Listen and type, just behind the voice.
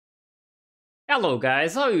Hello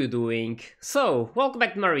guys, how are you doing? So, welcome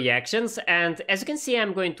back to my reactions, and as you can see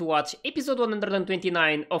I'm going to watch episode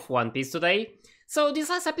 129 of One Piece today. So this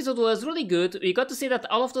last episode was really good. We got to see that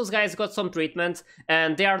all of those guys got some treatment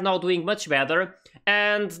and they are now doing much better.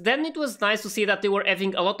 And then it was nice to see that they were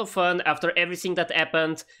having a lot of fun after everything that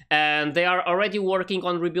happened, and they are already working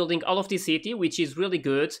on rebuilding all of the city, which is really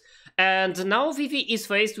good. And now Vivi is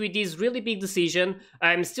faced with this really big decision.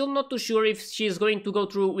 I'm still not too sure if she's going to go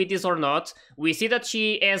through with this or not. We see that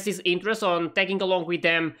she has this interest on tagging along with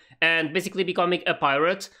them and basically becoming a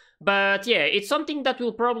pirate. But yeah, it's something that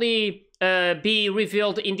will probably be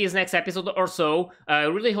revealed in this next episode or so. I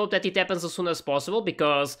really hope that it happens as soon as possible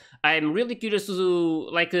because I'm really curious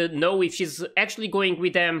to know if she's actually going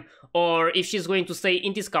with them or if she's going to stay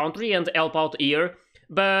in this country and help out here.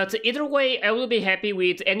 But either way, I will be happy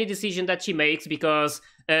with any decision that she makes because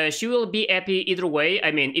she will be happy either way.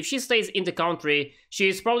 I mean, if she stays in the country,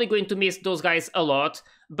 she's probably going to miss those guys a lot.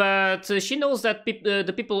 But she knows that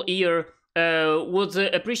the people here would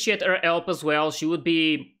appreciate her help as well. She would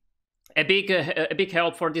be a big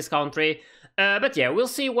help for this country. But yeah, we'll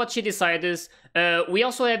see what she decides. We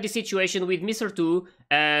also have the situation with Mr. 2,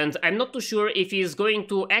 and I'm not too sure if he's going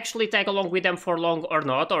to actually tag along with them for long or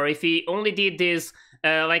not, or if he only did this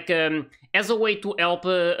as a way to help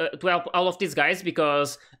all of these guys,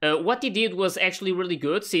 because what he did was actually really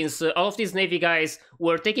good, since all of these Navy guys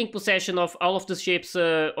were taking possession of all of the ships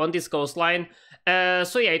on this coastline.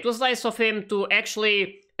 So yeah, it was nice of him to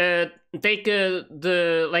actually take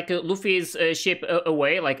Luffy's ship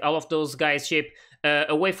away, like all of those guys' ship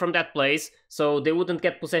away from that place, so they wouldn't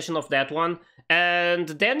get possession of that one. And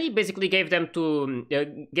then he basically gave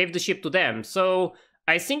the ship to them. So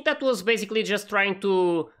I think that was basically just trying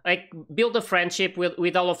to build a friendship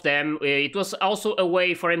with all of them. It was also a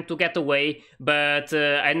way for him to get away, but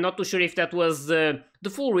I'm not too sure if that was the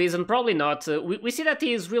full reason. Probably not. We see that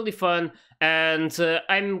he is really fun, and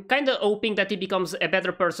I'm kind of hoping that he becomes a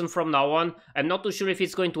better person from now on. I'm not too sure if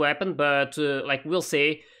it's going to happen, but we'll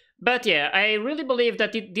see. But yeah, I really believe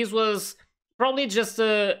that this was probably just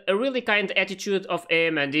a really kind attitude of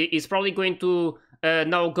him, and he's probably going to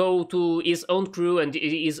now go to his own crew and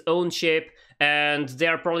his own ship, and they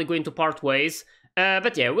are probably going to part ways.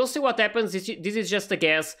 But yeah, we'll see what happens. This is just a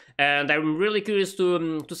guess, and I'm really curious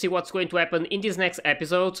to see what's going to happen in this next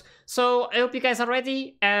episode. So I hope you guys are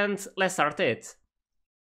ready, and let's start it.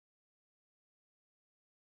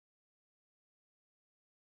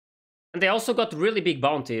 And they also got really big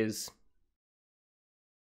bounties.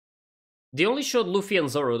 They only showed Luffy and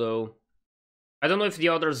Zoro though. I don't know if the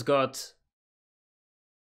others got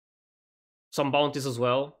some bounties as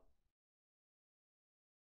well.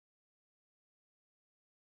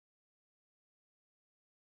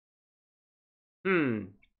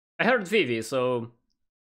 I heard Vivi, so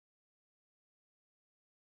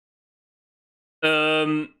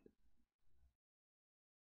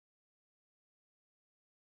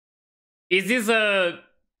is this a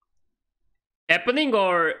happening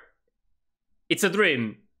or it's a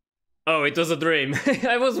dream? Oh, it was a dream.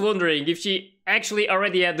 I was wondering if she actually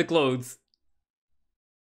already had the clothes.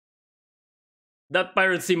 That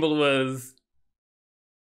pirate symbol was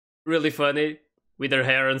really funny with her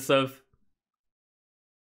hair and stuff.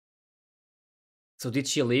 So did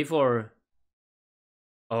she leave or?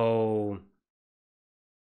 Oh.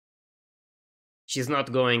 She's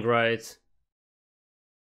not going, right?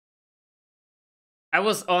 I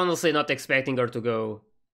was honestly not expecting her to go.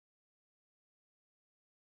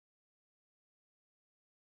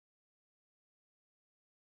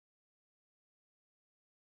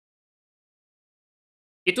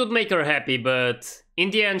 It would make her happy, but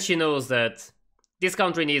in the end she knows that this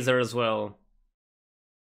country needs her as well.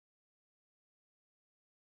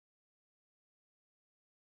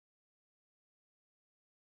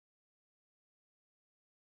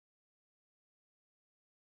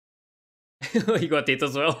 He got it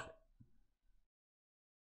as well.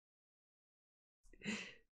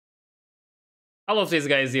 All of these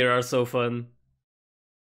guys here are so fun.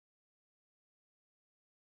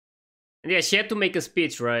 And yeah, she had to make a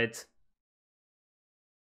speech, right?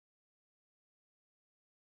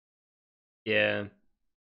 Yeah.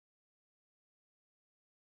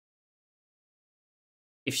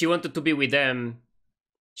 If she wanted to be with them,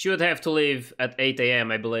 she would have to leave at 8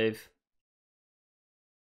 AM, I believe.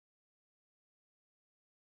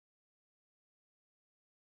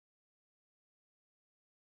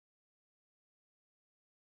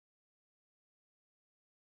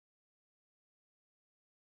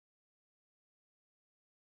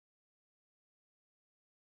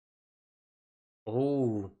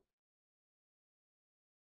 Oh.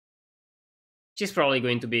 She's probably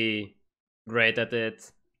going to be great at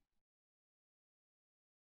it.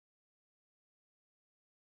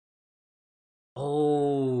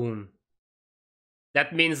 Oh,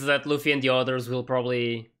 that means that Luffy and the others will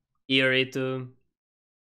probably hear it too.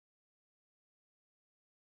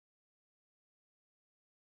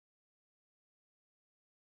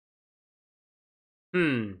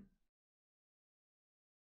 Hmm.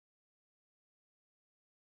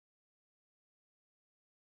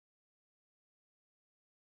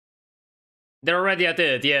 They're already at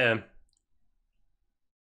it, yeah.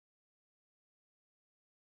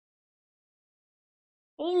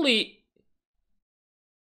 Only...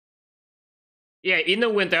 Yeah, Ino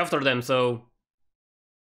went after them, so...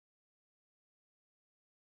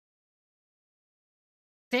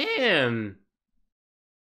 Damn!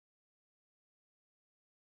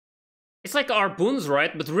 It's like harpoons,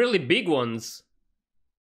 right? But really big ones.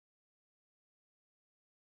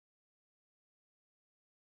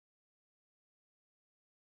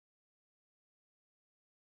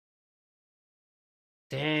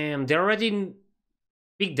 Damn, they're already in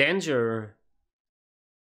big danger.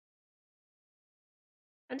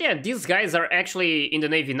 And yeah, these guys are actually in the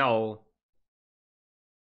Navy now.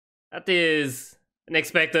 That is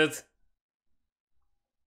unexpected.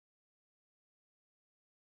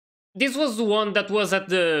 This was the one that was at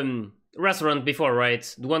the restaurant before, right?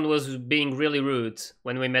 The one was being really rude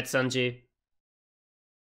when we met Sanji.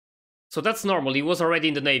 So that's normal, he was already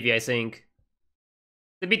in the Navy, I think.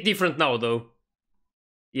 A bit different now, though.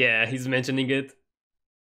 Yeah, he's mentioning it.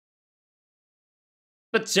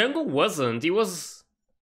 But Django wasn't, he was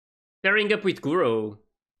pairing up with Kuro.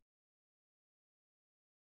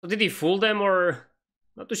 So did he fool them or...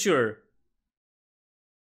 Not too sure.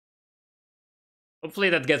 Hopefully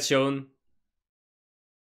that gets shown.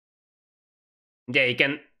 Yeah, he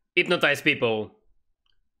can hypnotize people.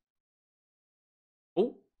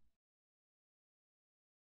 Oh.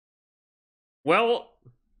 Well,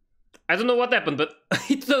 I don't know what happened, but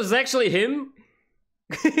it was actually him.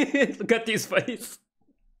 Look at his face.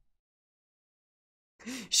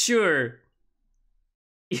 Sure.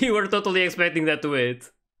 You were totally expecting that to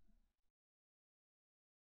it.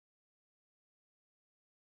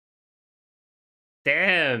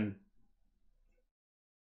 Damn.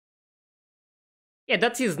 Yeah,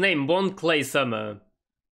 that's his name, Bon Clay Summer.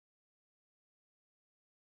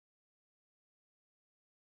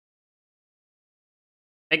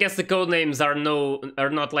 I guess the code names are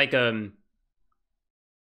not like they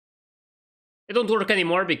don't work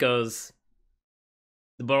anymore because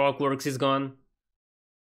the Baroque Works is gone.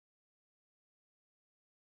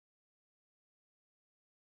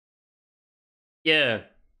 Yeah.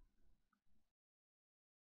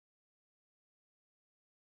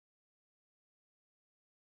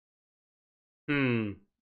 Hmm.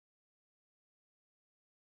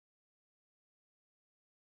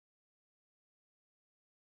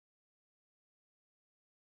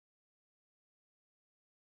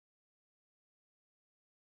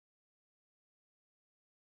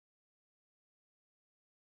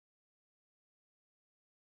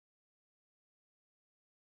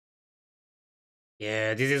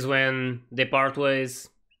 Yeah, this is when they part ways.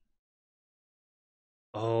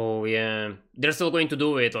 Oh yeah. They're still going to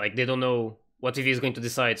do it, like they don't know what Vivi is going to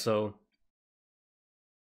decide, so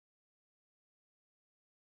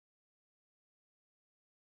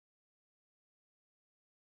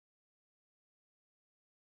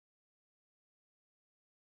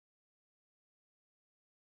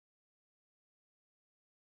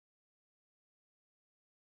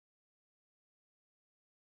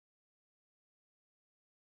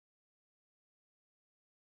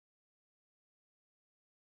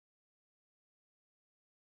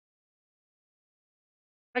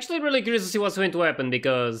actually really curious to see what's going to happen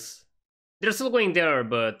because they're still going there,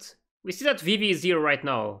 but we see that Vivi is here right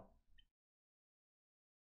now.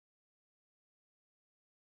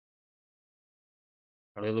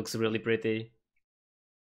 Probably looks really pretty.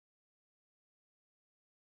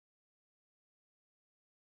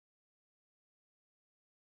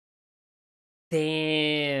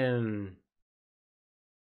 Damn.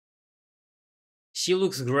 She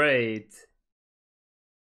looks great.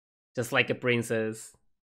 Just like a princess.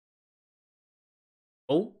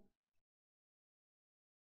 Oh?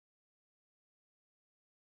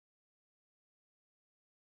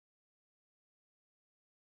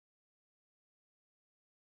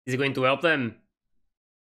 Is he going to help them?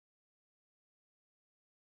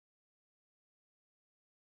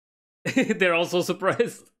 They're also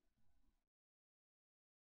surprised.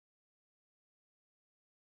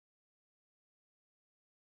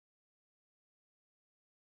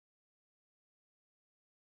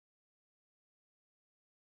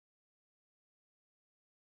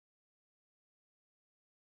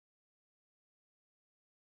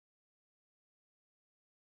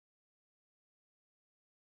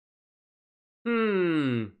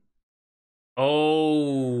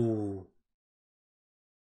 Oh.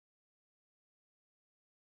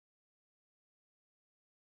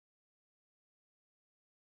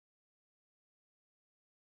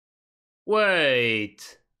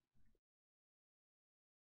 Wait.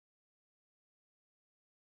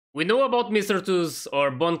 We know about Mr. Tooth's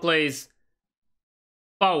or Bon Clay's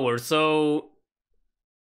power, so...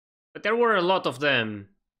 But there were a lot of them.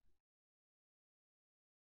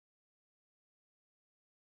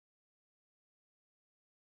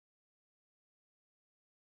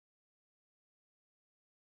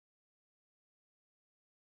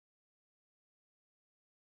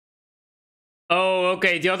 Oh,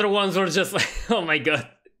 okay, the other ones were just like... Oh my god.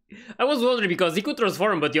 I was wondering because he could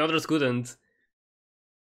transform, but the others couldn't.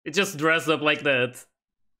 It just dressed up like that.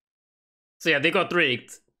 So yeah, they got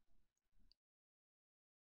tricked.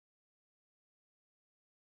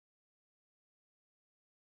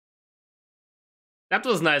 That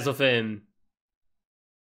was nice of him.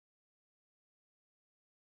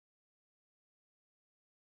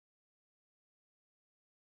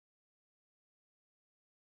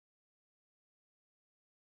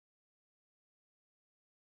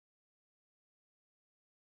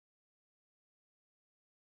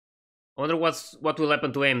 I wonder what will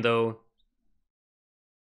happen to him though.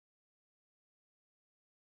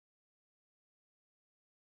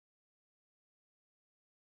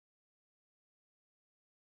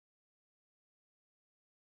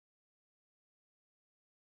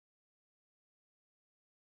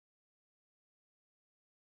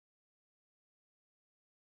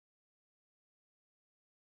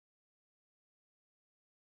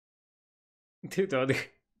 Dude,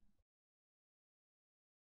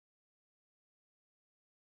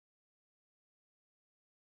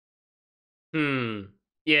 hmm.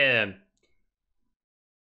 Yeah.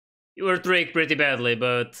 You were tricked pretty badly,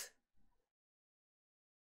 but...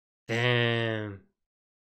 Damn.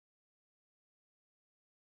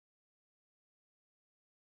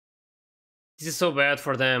 This is so bad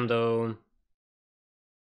for them though.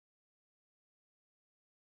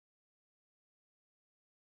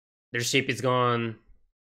 Their ship is gone.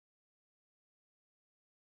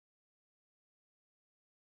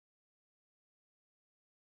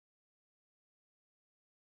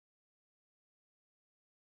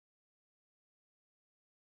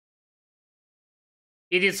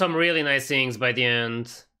 He did some really nice things by the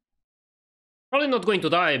end. Probably not going to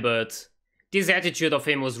die, but this attitude of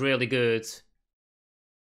him was really good.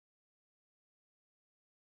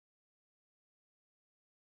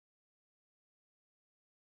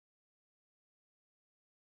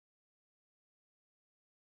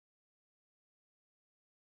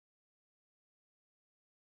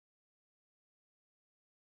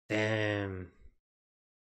 Damn.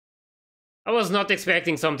 I was not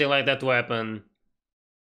expecting something like that to happen.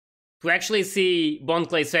 To actually see Bon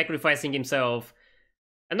Clay sacrificing himself.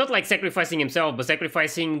 And not like sacrificing himself, but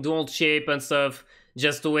sacrificing the old ship and stuff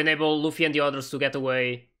just to enable Luffy and the others to get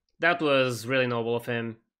away. That was really noble of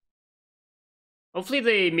him. Hopefully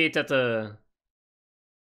they meet at a...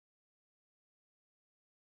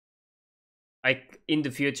 like, in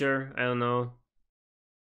the future, I don't know.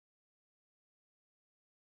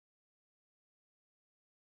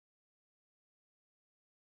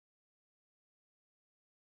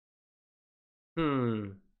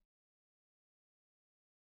 Hmm.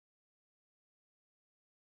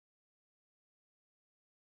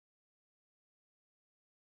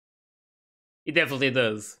 It definitely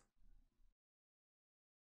does.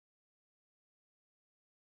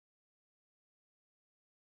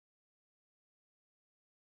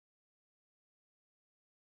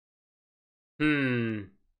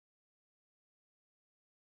 Hmm.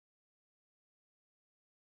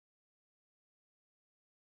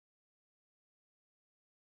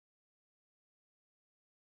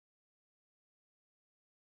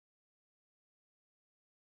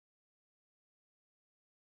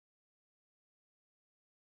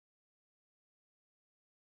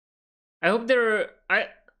 I hope they're...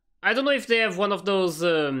 I don't know if they have one of those,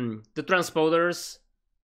 the transpoders.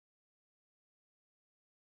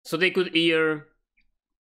 So they could hear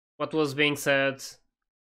what was being said.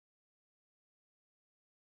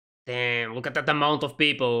 Damn, look at that amount of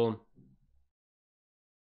people.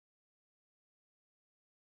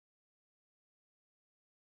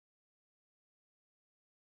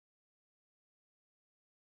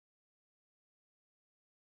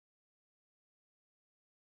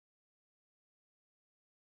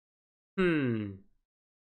 Hmm.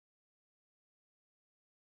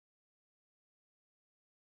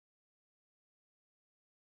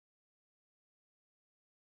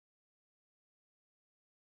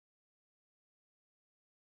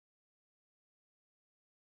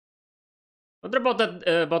 What about that?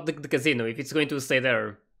 About the casino? If it's going to stay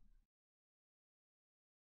there?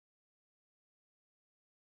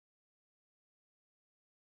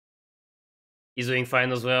 He's doing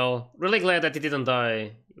fine as well. Really glad that he didn't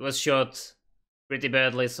die. He was shot pretty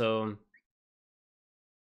badly, so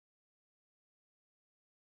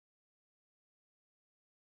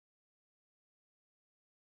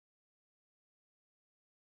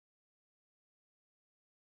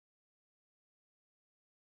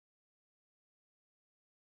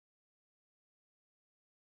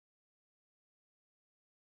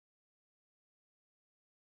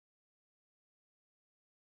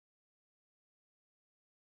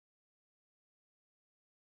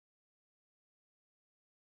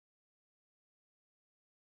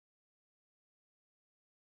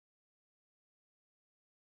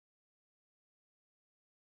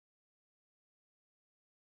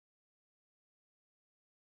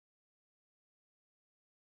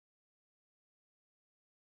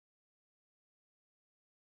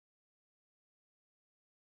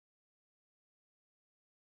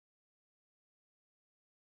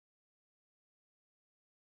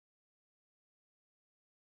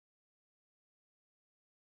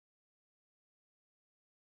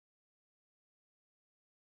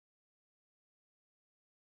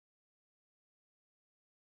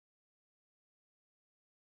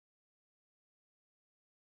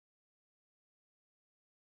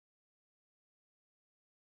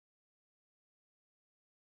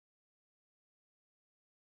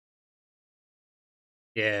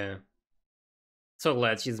yeah. So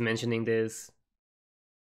glad she's mentioning this.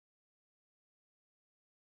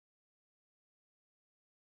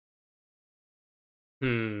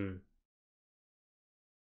 Hmm.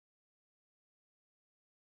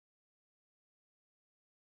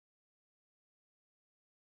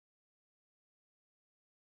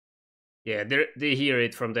 Yeah, they hear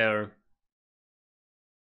it from there.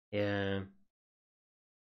 Yeah.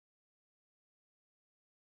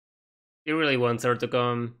 He really wants her to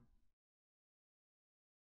come.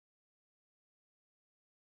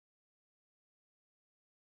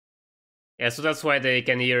 Yeah, so that's why they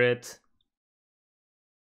can hear it.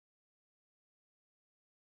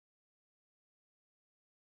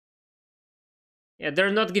 Yeah,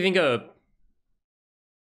 they're not giving up.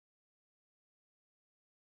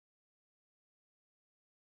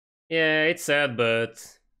 Yeah, it's sad,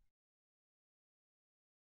 but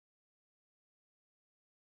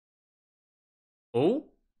oh,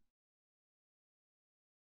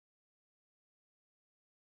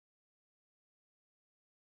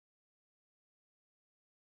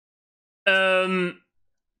 um,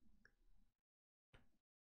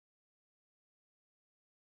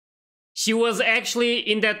 she was actually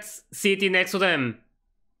in that city next to them.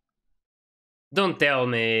 Don't tell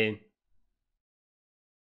me.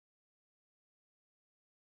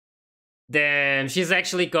 Damn, she's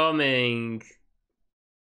actually coming.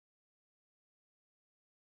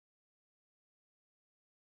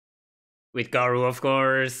 With Garu, of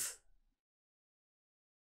course.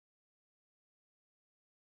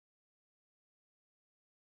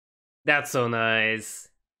 That's so nice.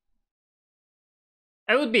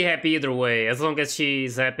 I would be happy either way, as long as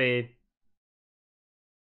she's happy.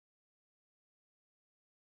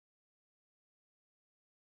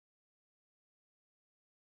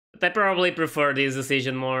 But I probably prefer this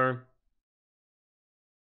decision more.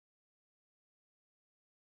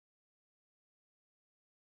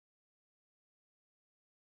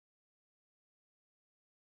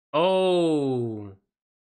 Oh,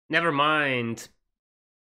 never mind.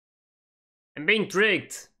 I'm being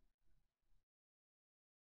tricked.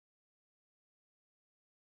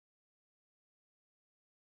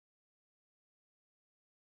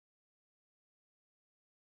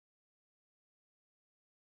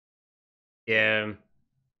 Yeah.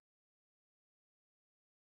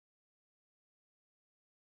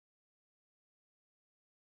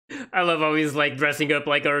 I love how he's like dressing up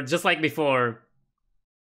like her, just like before.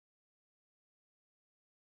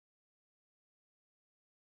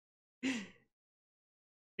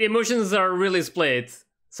 The emotions are really split.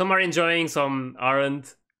 Some are enjoying, some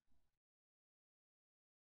aren't.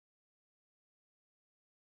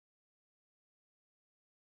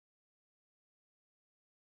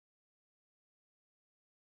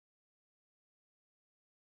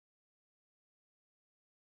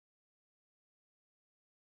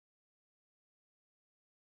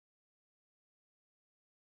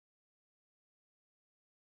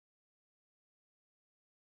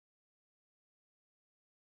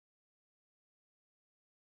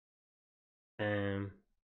 Um,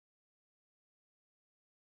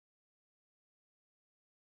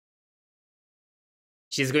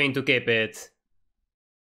 She's going to keep it.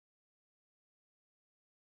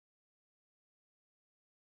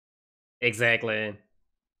 Exactly.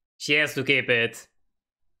 She has to keep it.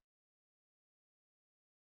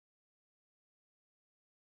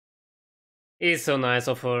 It's so nice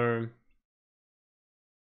of her.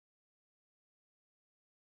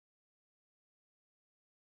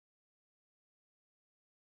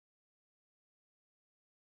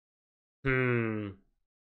 Hmm.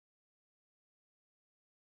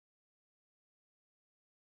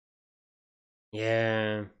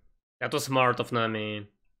 Yeah. That was smart of Nami.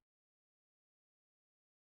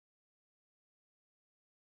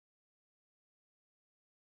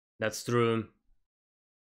 That's true.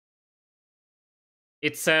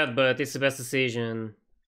 It's sad, but it's the best decision.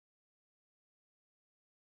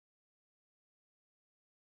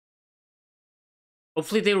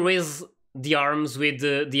 Hopefully they raise the arms with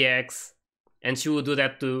the axe, and she would do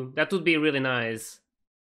that too. That would be really nice.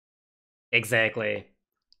 Exactly.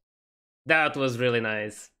 That was really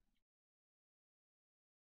nice.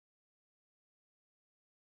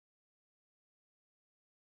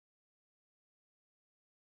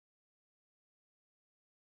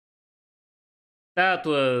 That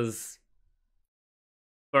was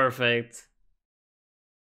perfect.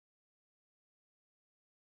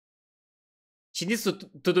 She needs to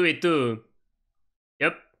do it too.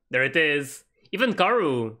 Yep, there it is. Even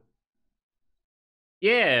Karu.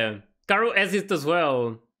 Yeah, Karu has it as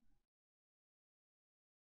well.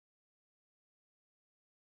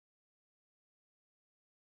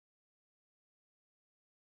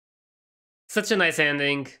 Such a nice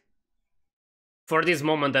ending. For this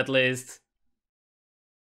moment at least.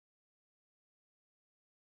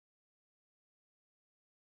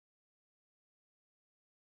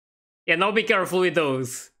 Yeah, now be careful with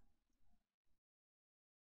those.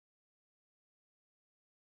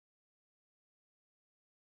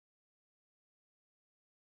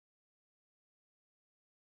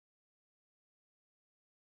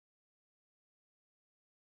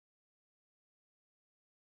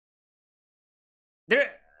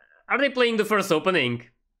 They're, are they playing the first opening?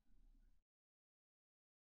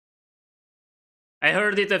 I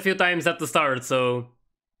heard it a few times at the start, so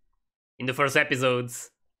in the first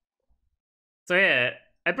episodes. So yeah,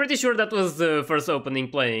 I'm pretty sure that was the first opening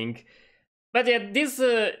playing. But yeah,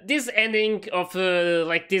 this ending of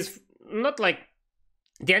like this, not like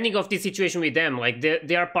the ending of this situation with them, like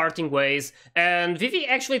they are parting ways, and Vivi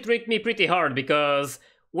actually tricked me pretty hard because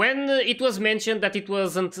when it was mentioned that it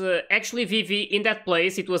wasn't actually Vivi in that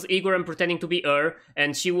place, it was Igor pretending to be her,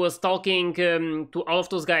 and she was talking to all of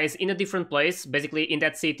those guys in a different place, basically in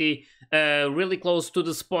that city, really close to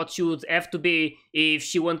the spot she would have to be if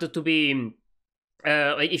she wanted to be,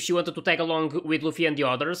 if she wanted to tag along with Luffy and the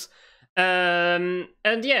others. And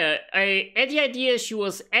yeah, I had the idea she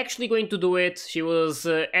was actually going to do it. She was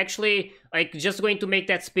actually like just going to make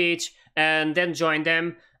that speech and then join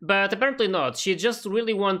them, but apparently not. She just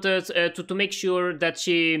really wanted to make sure that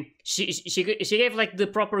she gave like the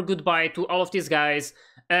proper goodbye to all of these guys,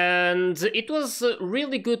 and it was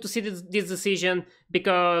really good to see this decision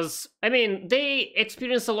because I mean they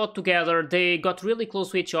experienced a lot together. They got really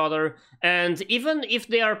close to each other, and even if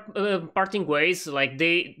they are parting ways, like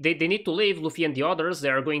they need to leave, Luffy and the others, they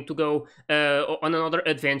are going to go on another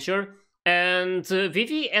adventure. And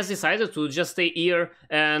Vivi has decided to just stay here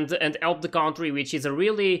and help the country, which is a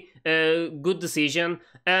really good decision.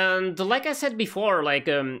 And like I said before, like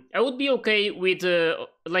I would be okay with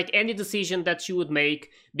like any decision that she would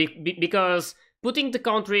make because putting the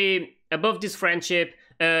country above this friendship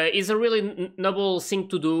is a really noble thing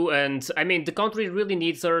to do, and I mean the country really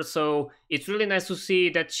needs her, so it's really nice to see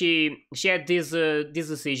that she had this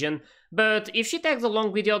decision. But if she tags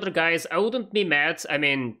along with the other guys, I wouldn't be mad. I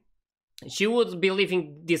mean, she would be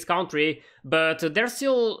leaving this country, but there's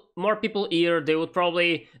still more people here. They would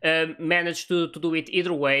probably manage to do it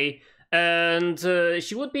either way, and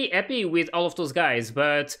she would be happy with all of those guys.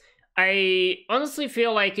 But I honestly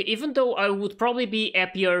feel like even though I would probably be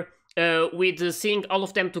happier with seeing all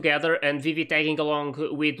of them together and Vivi tagging along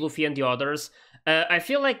with Luffy and the others, I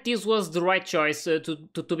feel like this was the right choice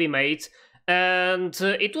to be made, and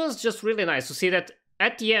it was just really nice to see that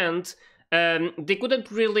at the end they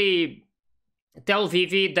couldn't really tell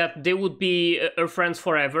Vivi that they would be her friends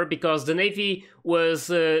forever because the Navy was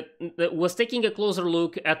taking a closer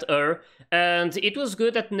look at her, and it was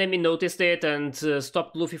good that Nami noticed it and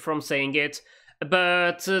stopped Luffy from saying it.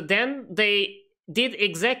 But then they did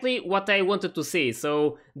exactly what I wanted to see.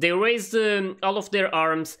 So they raised all of their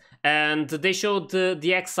arms and they showed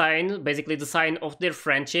the X sign, basically the sign of their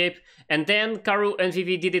friendship, and then Karu and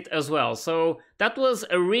Vivi did it as well. So that was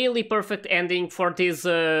a really perfect ending for this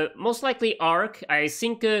most likely arc. I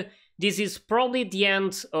think this is probably the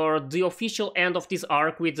end or the official end of this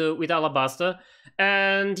arc with Alabasta.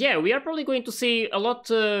 And yeah, we are probably going to see a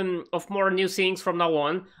lot of more new things from now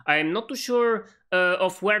on. I'm not too sure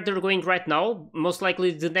of where they're going right now, most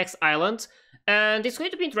likely the next island. And it's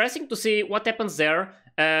going to be interesting to see what happens there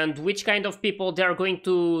and which kind of people they are going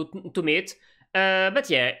to meet. But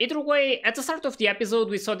yeah, either way, at the start of the episode,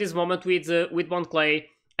 we saw this moment with Bon Clay,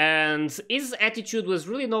 and his attitude was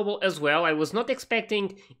really noble as well. I was not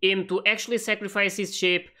expecting him to actually sacrifice his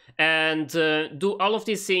ship and do all of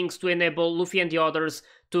these things to enable Luffy and the others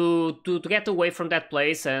to get away from that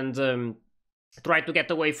place and try to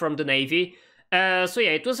get away from the Navy. So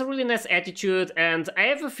yeah, it was a really nice attitude, and I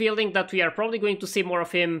have a feeling that we are probably going to see more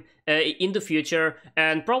of him in the future,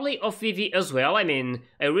 and probably of Vivi as well. I mean,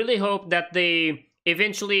 I really hope that they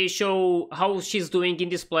eventually show how she's doing in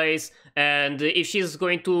this place, and if she's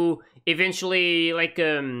going to eventually, like,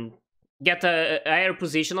 get a higher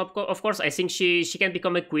position, of course. I think she can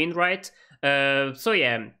become a queen, right? So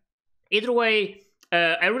yeah, either way,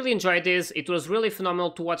 I really enjoyed this. It was really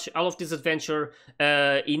phenomenal to watch all of this adventure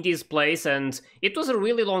in this place, and it was a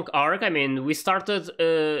really long arc. I mean, we started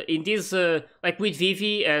in this, like with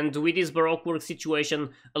Vivi and with this Baroque work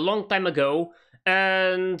situation a long time ago,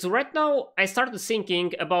 and right now I started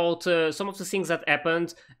thinking about some of the things that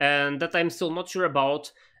happened and that I'm still not sure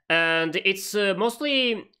about, and it's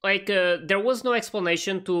mostly like there was no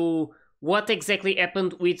explanation to what exactly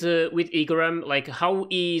happened with Igaram, like how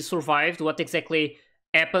he survived, what exactly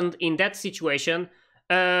happened in that situation.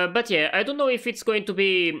 But yeah, I don't know if it's going to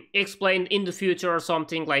be explained in the future or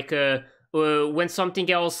something, like when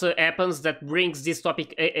something else happens that brings this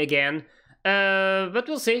topic again. But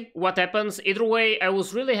we'll see what happens. Either way, I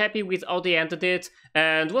was really happy with how they ended it,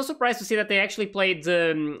 and was surprised to see that they actually played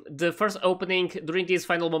the first opening during these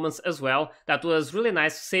final moments as well. That was really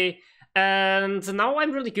nice to see. And now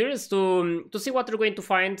I'm really curious to see what they're going to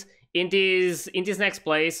find in this next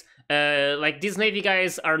place. Like, these Navy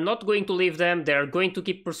guys are not going to leave them. They're going to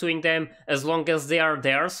keep pursuing them as long as they are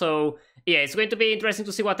there. So yeah, it's going to be interesting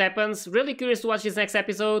to see what happens. Really curious to watch this next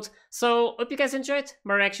episode. So hope you guys enjoyed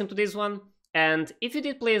my reaction to this one. And if you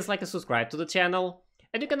did, please like and subscribe to the channel.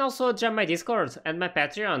 And you can also join my Discord and my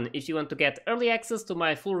Patreon if you want to get early access to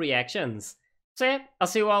my full reactions. So yeah, I'll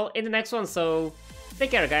see you all in the next one. So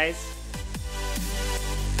take care, guys.